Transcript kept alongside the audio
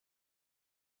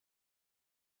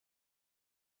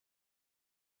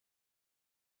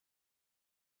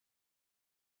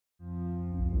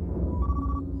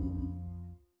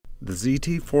The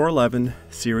zt411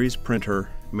 series printer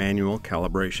manual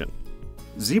calibration.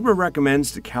 Zebra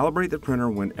recommends to calibrate the printer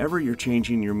whenever you're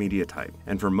changing your media type,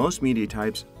 and for most media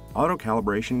types, auto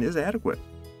calibration is adequate.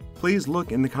 Please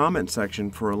look in the comments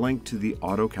section for a link to the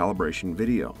auto calibration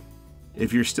video.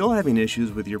 If you're still having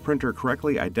issues with your printer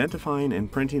correctly identifying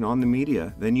and printing on the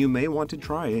media, then you may want to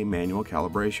try a manual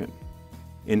calibration.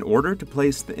 In order to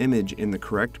place the image in the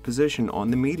correct position on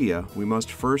the media, we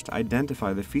must first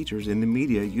identify the features in the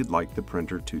media you'd like the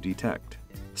printer to detect.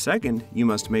 Second, you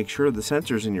must make sure the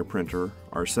sensors in your printer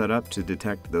are set up to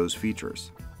detect those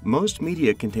features. Most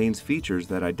media contains features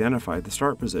that identify the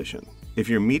start position. If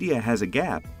your media has a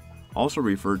gap, also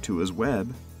referred to as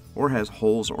web, or has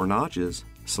holes or notches,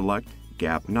 select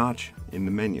Gap Notch in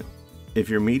the menu. If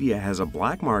your media has a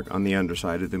black mark on the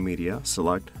underside of the media,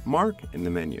 select Mark in the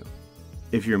menu.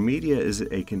 If your media is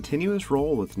a continuous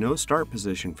roll with no start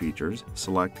position features,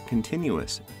 select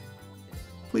Continuous.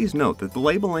 Please note that the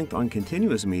label length on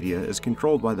continuous media is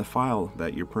controlled by the file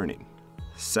that you're printing.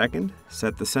 Second,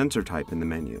 set the sensor type in the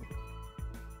menu.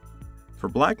 For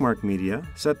black mark media,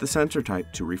 set the sensor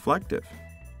type to reflective.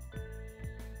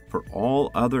 For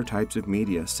all other types of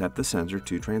media, set the sensor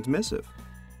to transmissive.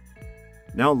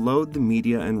 Now load the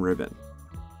media and ribbon.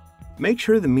 Make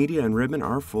sure the media and ribbon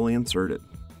are fully inserted.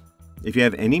 If you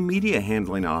have any media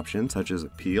handling options such as a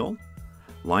peel,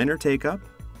 liner take-up,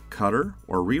 cutter,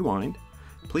 or rewind,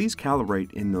 please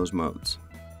calibrate in those modes.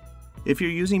 If you're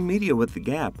using media with the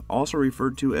gap, also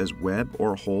referred to as web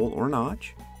or hole or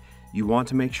notch, you want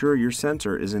to make sure your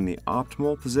sensor is in the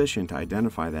optimal position to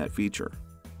identify that feature.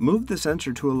 Move the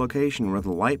sensor to a location where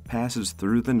the light passes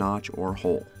through the notch or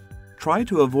hole. Try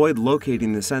to avoid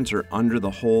locating the sensor under the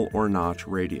hole or notch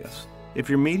radius. If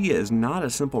your media is not a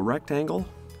simple rectangle,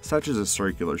 such as a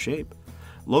circular shape,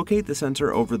 locate the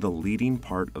sensor over the leading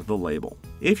part of the label.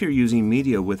 If you're using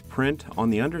media with print on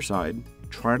the underside,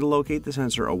 try to locate the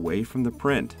sensor away from the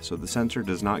print so the sensor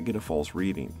does not get a false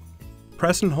reading.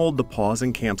 Press and hold the pause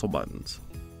and cancel buttons.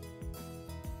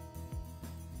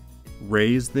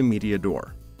 Raise the media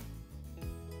door.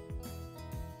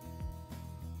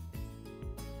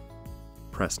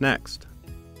 Press Next.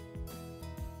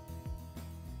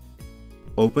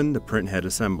 Open the printhead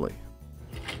assembly.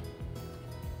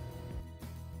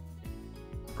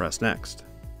 Press Next.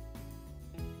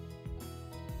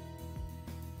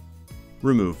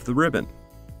 Remove the ribbon.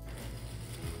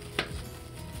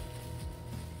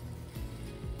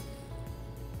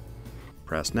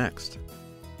 Press Next.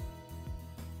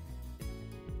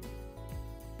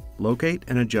 Locate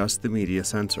and adjust the media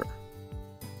sensor.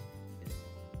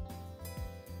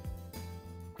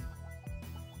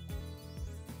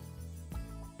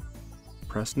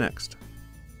 Press Next.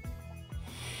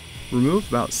 Remove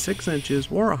about 6 inches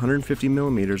or 150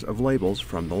 millimeters of labels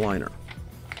from the liner.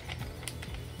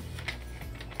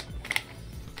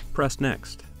 Press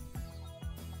Next.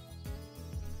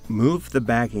 Move the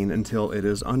backing until it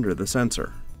is under the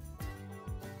sensor.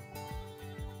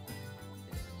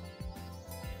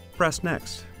 Press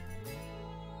Next.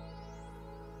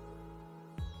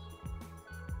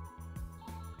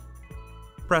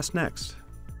 Press Next.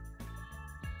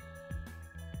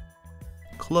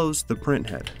 Close the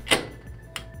printhead.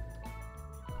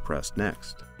 Press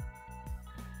Next.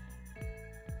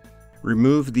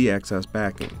 Remove the excess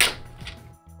backing.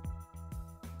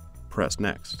 Press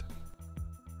Next.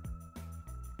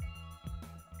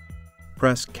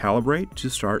 Press Calibrate to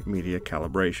start media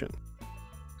calibration.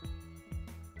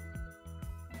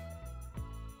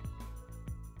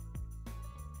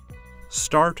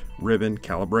 Start ribbon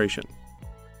calibration.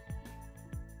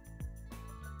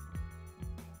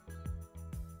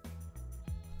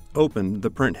 Open the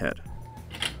printhead.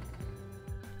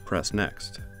 Press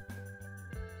Next.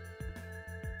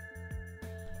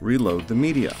 Reload the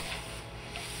media.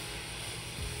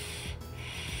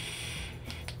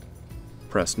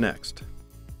 Press Next.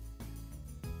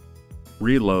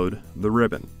 Reload the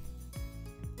ribbon.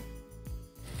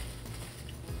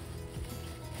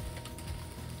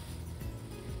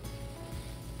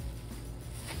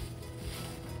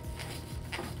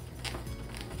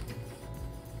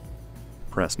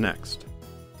 Press Next.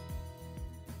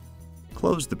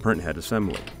 Close the printhead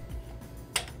assembly.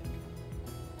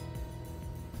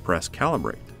 Press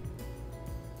Calibrate.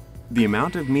 The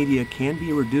amount of media can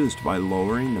be reduced by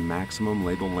lowering the maximum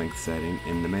label length setting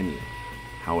in the menu.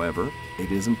 However,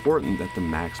 it is important that the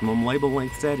maximum label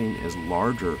length setting is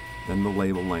larger than the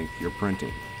label length you're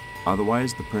printing.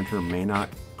 Otherwise, the printer may not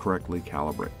correctly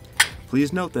calibrate.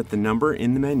 Please note that the number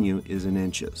in the menu is in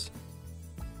inches.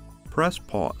 Press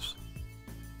pause.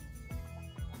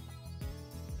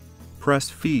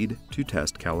 Press Feed to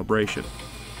test calibration.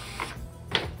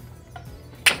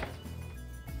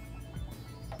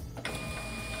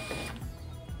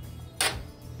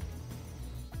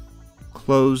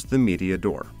 close the media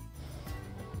door.